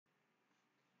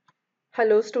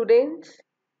Hello students.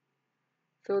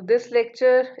 So this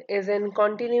lecture is in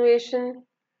continuation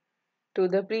to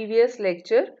the previous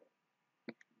lecture,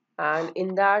 and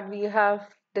in that we have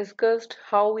discussed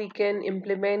how we can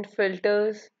implement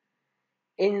filters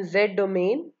in Z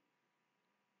domain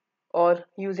or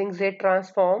using Z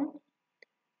transform,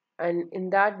 and in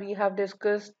that we have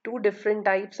discussed two different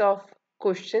types of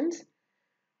questions.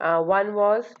 One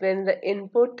was when the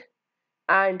input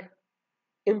and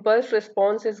impulse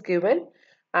response is given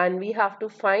and we have to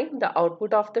find the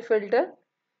output of the filter,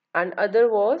 and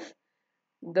other was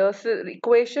the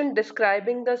equation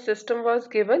describing the system was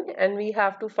given and we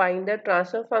have to find the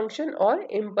transfer function or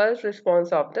impulse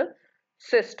response of the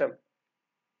system.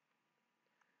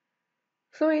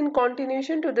 So in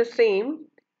continuation to the same,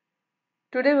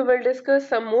 today we will discuss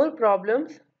some more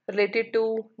problems related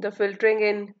to the filtering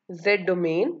in Z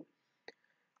domain.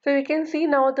 So we can see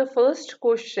now the first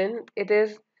question, it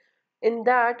is in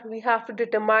that we have to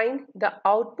determine the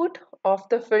output of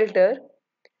the filter,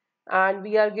 and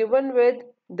we are given with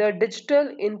the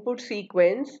digital input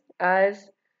sequence. As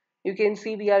you can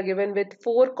see, we are given with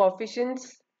four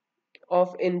coefficients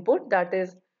of input, that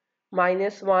is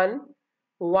 -1,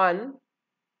 1,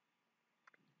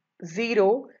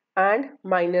 0 and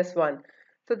 -1.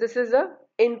 So this is a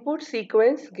input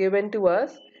sequence given to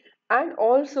us, and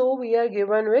also we are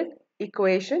given with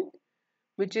equation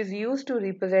which is used to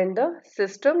represent the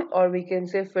system, or we can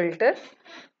say filter,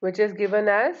 which is given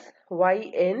as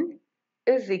yn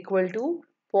is equal to zero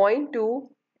point 0.2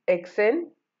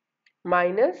 xn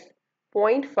minus zero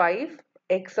point 0.5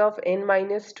 x of n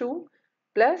minus 2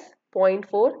 plus zero point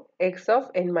 0.4 x of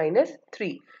n minus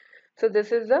 3. So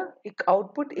this is the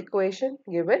output equation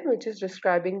given which is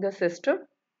describing the system,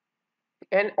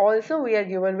 and also we are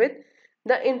given with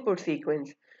the input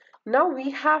sequence. Now we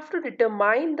have to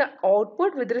determine the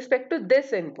output with respect to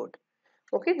this input.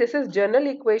 Okay, this is general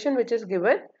equation which is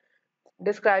given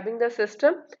describing the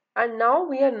system, and now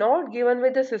we are not given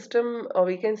with the system, or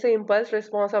we can say impulse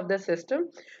response of the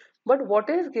system, but what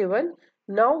is given,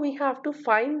 now we have to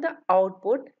find the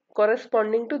output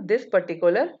corresponding to this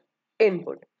particular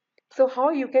input. So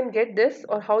how you can get this,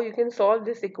 or how you can solve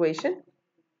this equation?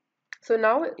 So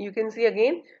now you can see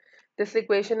again this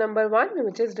equation number 1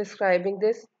 which is describing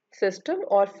this system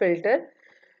or filter.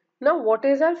 Now what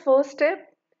is our first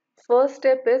step? First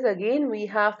step is again we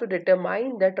have to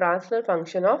determine the transfer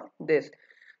function of this.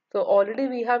 So already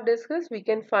we have discussed we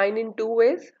can find in two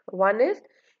ways. One is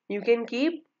you can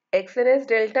keep xn as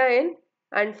delta n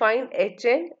and find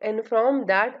hn, and from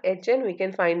that hn we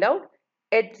can find out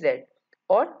hz.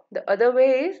 Or the other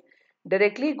way is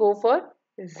directly go for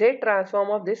z transform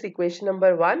of this equation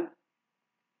number 1.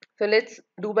 So let's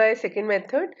do by a second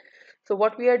method. So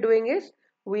what we are doing is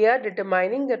we are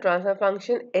determining the transfer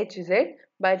function hz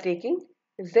by taking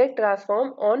z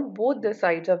transform on both the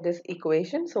sides of this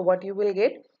equation. So what you will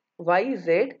get,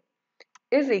 yz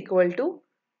is equal to zero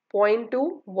point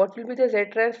 0.2, what will be the z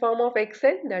transform of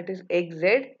xn, that is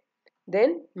xz,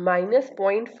 then minus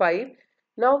 0.5.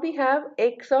 Now we have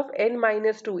x of n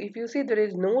minus 2. If you see, there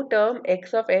is no term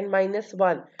x of n minus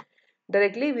 1.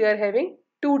 Directly we are having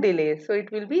two delays. So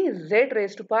it will be z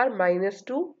raised to power minus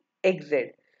 2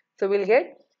 xz. So we'll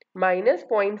get minus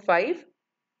 0.5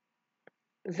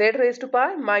 z raised to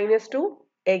power minus 2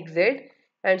 xz,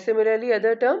 and similarly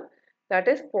other term, that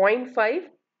is 0.5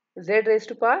 z raised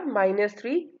to power minus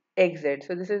 3 xz.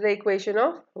 So this is the equation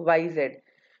of yz.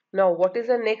 Now what is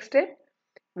the next step?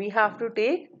 We have to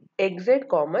take xz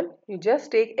common. You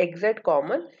just take xz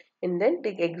common and then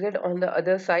take xz on the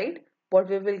other side. What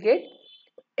we will get?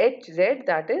 hz,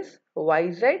 that is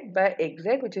yz by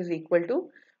xz, which is equal to zero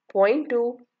point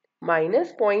 0.2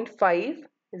 minus 0.5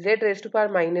 z raised to power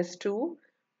minus 2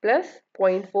 plus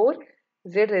 0.4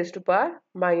 z raised to power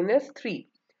minus 3.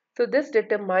 So this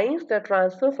determines the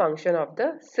transfer function of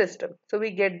the system. So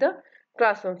we get the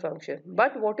transfer function.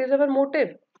 But what is our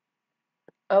motive?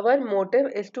 Our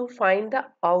motive is to find the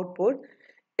output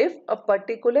if a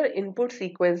particular input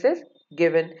sequence is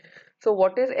given. So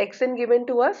what is xn given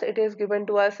to us? It is given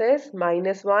to us as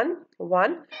 -1,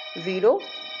 1, 0,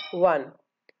 1.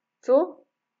 So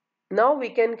now we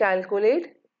can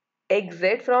calculate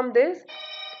xz from this.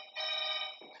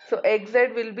 So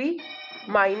xz will be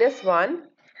 -1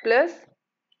 plus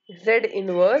z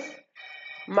inverse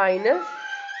minus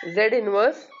z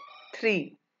inverse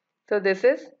 3. So this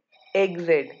is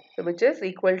xz, so which is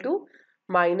equal to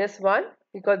 -1,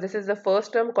 because this is the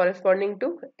first term corresponding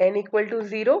to n equal to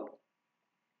 0.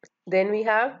 Then we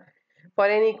have for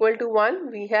n equal to 1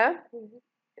 we have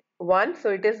 1, so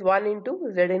it is 1 into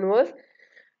z inverse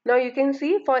Now you can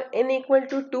see for n equal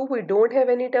to 2 we don't have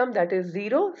any term, that is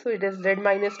 0. So it is z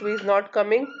minus 2 is not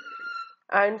coming.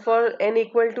 And for n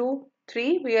equal to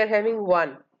 3 we are having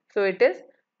 1. So it is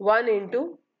 1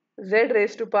 into z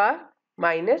raised to power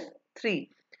minus 3.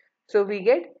 So we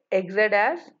get xz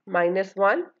as minus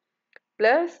 1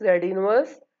 plus z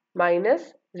inverse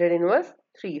minus z inverse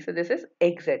 3. So this is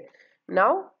xz.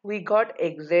 Now we got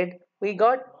xz, we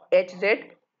got hz.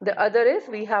 The other is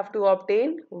we have to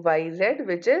obtain yz,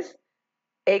 which is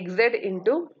xz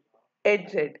into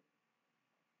hz.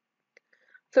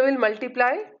 So we'll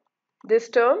multiply these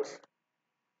terms.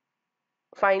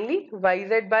 Finally,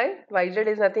 yz by yz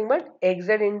is nothing but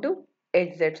xz into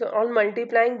hz. So on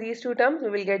multiplying these two terms, we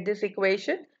will get this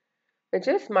equation, which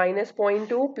is minus zero point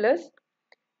 0.2 plus zero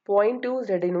point 0.2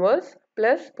 z inverse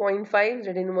plus 0.5 z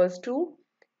inverse 2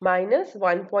 minus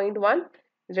 1.1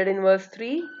 z inverse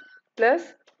 3 plus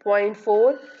zero point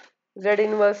 0.4 z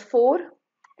inverse 4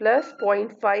 plus zero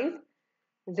point 0.5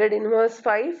 z inverse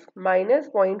 5 minus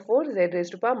zero point 0.4 z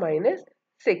raised to power minus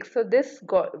 6. So this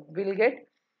will get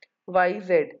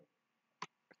yz.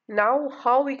 Now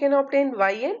how we can obtain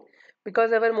yn?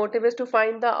 Because our motive is to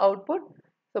find the output.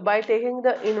 So by taking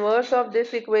the inverse of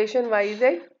this equation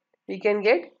yz, we can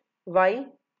get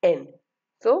yn.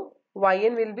 So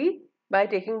yn will be, by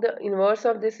taking the inverse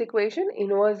of this equation,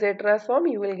 inverse z transform,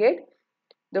 you will get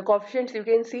the coefficients. You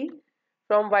can see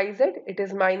from yz, it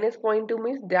is minus zero point 0.2,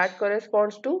 means that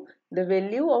corresponds to the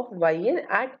value of yn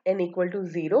at n equal to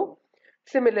 0.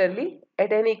 Similarly,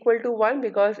 at n equal to 1,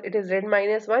 because it is z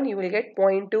minus 1, you will get zero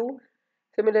point 0.2.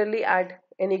 Similarly, at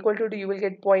n equal to 2, you will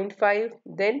get 0.5,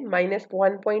 then minus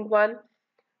 1.1,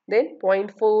 then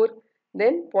 0.4,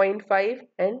 then 0.5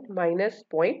 and minus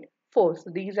 0.4. So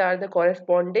these are the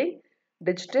corresponding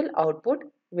digital output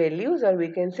values, or we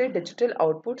can say digital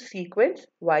output sequence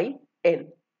yn.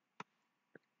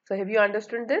 So have you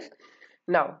understood this?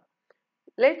 Now,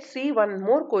 let's see one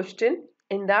more question.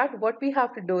 In that, what we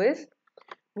have to do is,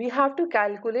 we have to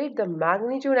calculate the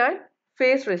magnitude and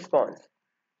phase response.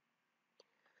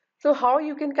 So how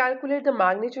you can calculate the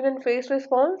magnitude and phase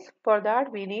response? For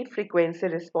that we need frequency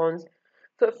response.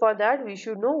 So for that we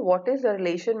should know what is the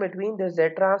relation between the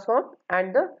Z transform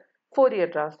and the Fourier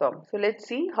transform. So let's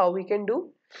see how we can do.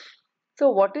 So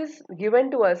what is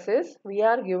given to us is, we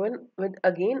are given with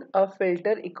again a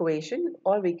filter equation,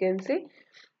 or we can say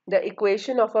the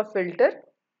equation of a filter.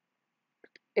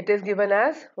 It is given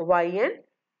as yn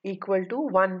equal to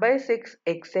 1 by 6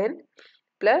 xn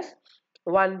plus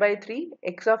 1 by 3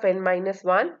 x of n minus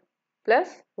 1 plus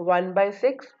 1 by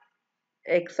 6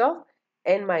 x of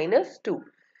n minus 2.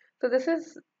 So this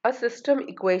is a system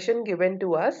equation given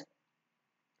to us,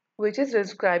 which is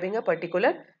describing a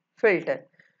particular filter.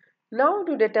 Now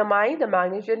to determine the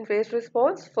magnitude and phase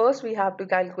response, first we have to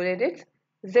calculate its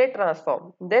Z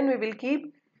transform. Then we will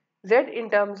keep Z in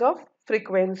terms of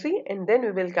frequency, and then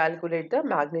we will calculate the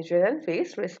magnitude and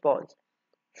phase response.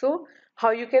 So how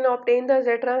you can obtain the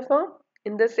Z transform?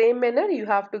 In the same manner, you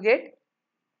have to get,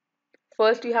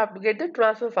 first you have to get the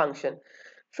transfer function.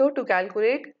 So to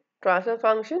calculate transfer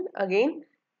function, again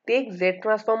take Z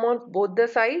transform on both the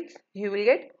sides. You will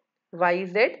get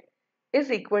yz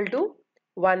is equal to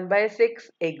 1 by 6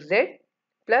 xz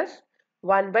plus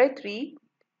 1 by 3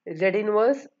 z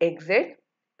inverse xz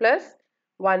plus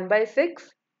 1 by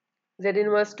 6 z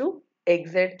inverse to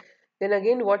xz. Then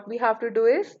again what we have to do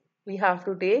is, we have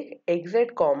to take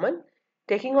xz common,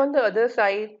 taking on the other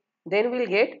side, then we'll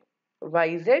get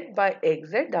yz by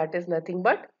xz, that is nothing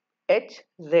but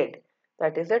hz,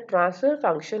 that is the transfer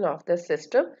function of the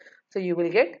system. So you will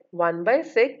get 1 by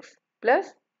 6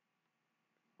 plus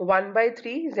 1 by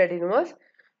 3 z inverse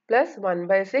plus 1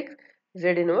 by 6 z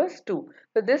inverse 2.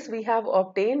 So this we have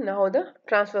obtained now the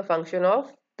transfer function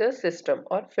of the system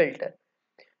or filter.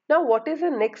 Now what is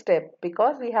the next step?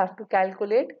 Because we have to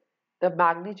calculate the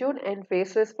magnitude and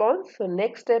phase response. So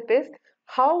next step is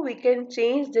how we can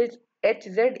change this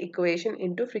hz equation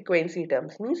into frequency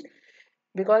terms. Means,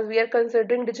 because we are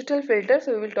considering digital filter,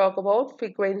 so we will talk about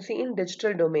frequency in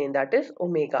digital domain, that is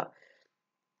omega.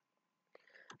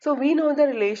 So we know the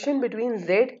relation between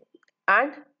z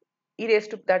and e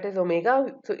raised to, that is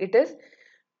omega. So it is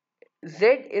z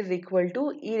is equal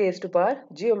to e raised to power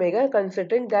j omega,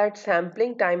 considering that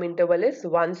sampling time interval is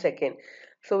 1 second.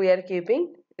 So we are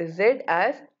keeping z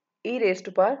as e raised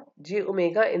to power j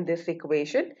omega in this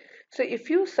equation. So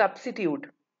if you substitute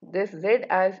this z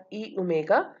as e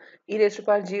omega, e raised to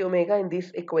power j omega in this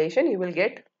equation, you will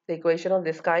get the equation of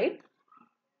this kind: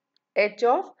 h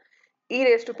of e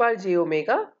raised to power j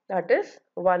omega, that is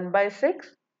 1 by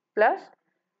 6 plus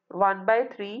 1 by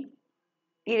 3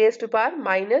 e raised to power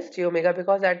minus j omega,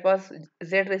 because that was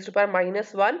z raised to power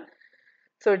minus 1.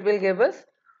 So it will give us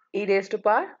e raised to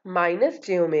power minus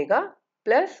j omega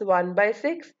plus 1 by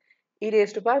 6 e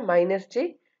raised to power minus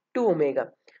j 2 omega.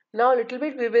 Now a little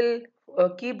bit we will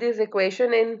keep this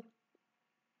equation in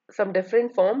some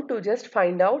different form to just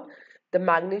find out the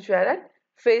magnitude and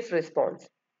phase response.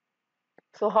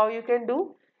 So how you can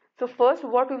do? So first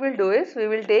what we will do is we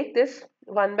will take this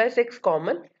 1 by 6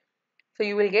 common. So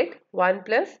you will get 1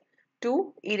 plus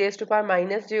 2 e raised to power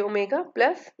minus j omega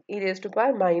plus e raised to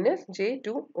power minus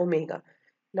j2 omega.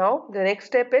 Now the next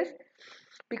step is,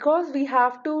 because we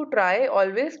have to try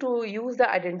always to use the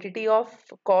identity of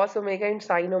cos omega and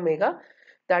sin omega,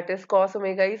 that is cos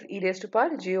omega is e raised to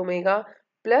power j omega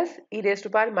plus e raised to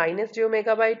power minus j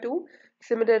omega by 2.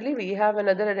 Similarly, we have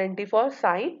another identity for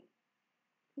sin,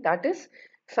 that is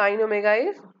sin omega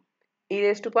is e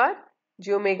raised to power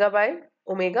j omega by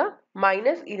omega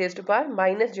minus e raised to power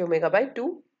minus j omega by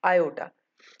 2 iota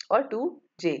or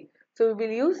 2j. So we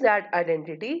will use that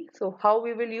identity. So how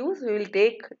we will use? We will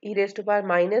take e raised to power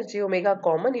minus j omega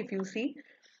common. If you see,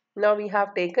 now we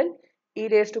have taken e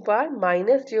raised to power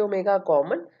minus j omega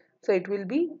common. So it will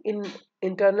be in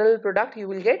internal product, you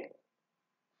will get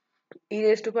e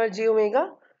raised to power j omega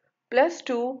plus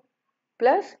 2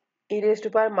 plus e raised to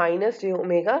power minus j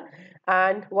omega,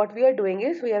 and what we are doing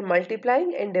is we are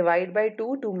multiplying and divide by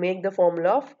 2 to make the formula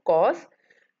of cos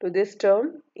to this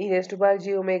term e raised to power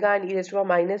j omega and e raised to power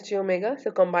minus j omega.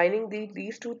 So combining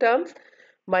these two terms,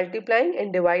 multiplying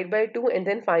and divide by 2, and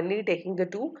then finally taking the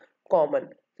 2 common.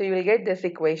 So you will get this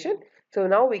equation. So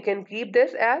now we can keep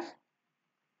this as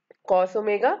cos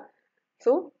omega.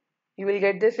 So you will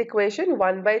get this equation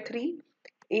 1 by 3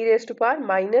 e raised to power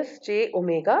minus j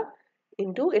omega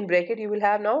into, in bracket you will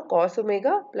have now cos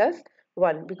omega plus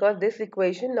 1, because this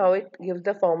equation now it gives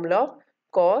the formula of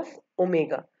cos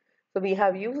omega. So we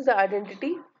have used the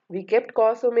identity, we kept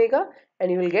cos omega,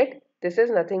 and you will get this is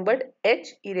nothing but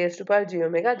h e raised to power j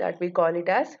omega, that we call it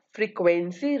as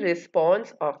frequency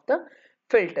response of the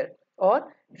filter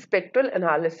or spectral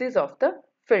analysis of the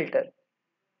filter.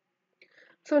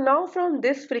 So now from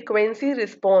this frequency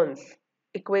response,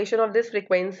 equation of this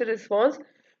frequency response,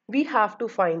 we have to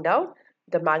find out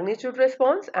the magnitude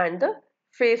response and the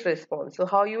phase response. So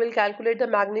how you will calculate the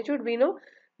magnitude? We know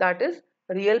that is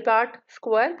real part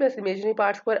square plus imaginary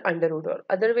part square under root. Or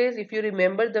otherwise, if you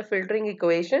remember the filtering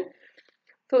equation,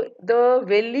 so the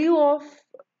value of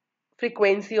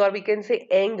frequency, or we can say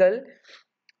angle,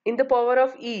 in the power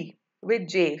of e with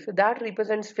j, so that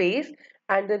represents phase,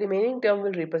 and the remaining term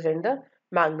will represent the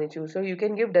magnitude. So you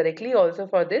can give directly also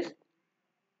for this.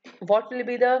 What will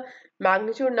be the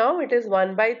magnitude now? It is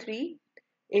 1 by 3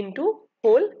 into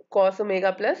whole cos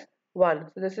omega plus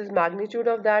 1. So this is magnitude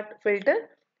of that filter,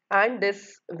 and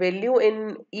this value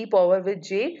in e power with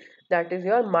j, that is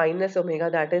your minus omega,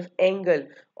 that is angle,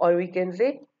 or we can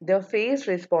say the phase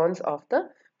response of the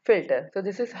filter. So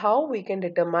this is how we can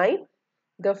determine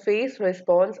the phase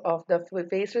response of the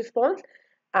phase response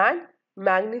and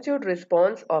magnitude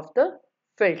response of the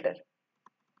filter.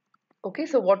 Okay,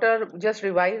 so what are, just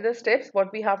revise the steps.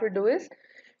 What we have to do is,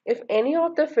 if any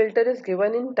of the filter is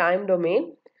given in time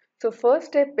domain, so first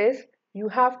step is you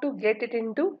have to get it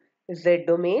into Z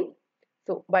domain.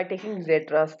 So by taking Z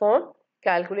transform,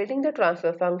 calculating the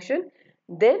transfer function,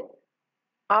 then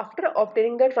after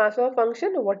obtaining the transfer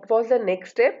function, what was the next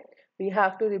step? We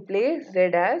have to replace Z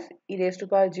as e raised to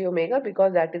power j omega,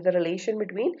 because that is the relation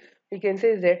between, we can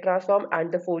say, Z transform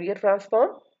and the Fourier transform.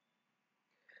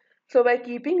 So by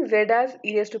keeping Z as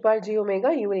e raised to power j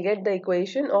omega, you will get the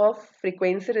equation of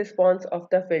frequency response of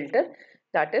the filter,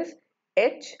 that is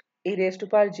h e raised to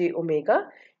power j omega,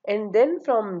 and then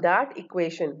from that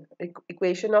equation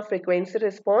of frequency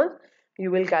response, you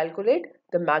will calculate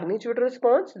the magnitude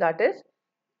response, that is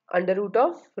under root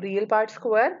of real part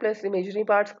square plus imaginary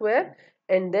part square,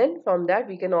 and then from that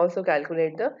we can also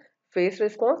calculate the phase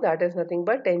response, that is nothing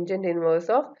but tangent inverse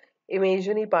of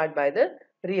imaginary part by the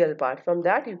real part. From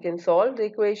that you can solve the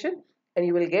equation and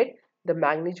you will get the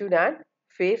magnitude and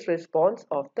phase response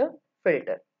of the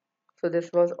filter. So this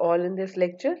was all in this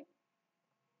lecture.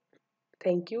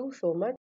 Thank you so much.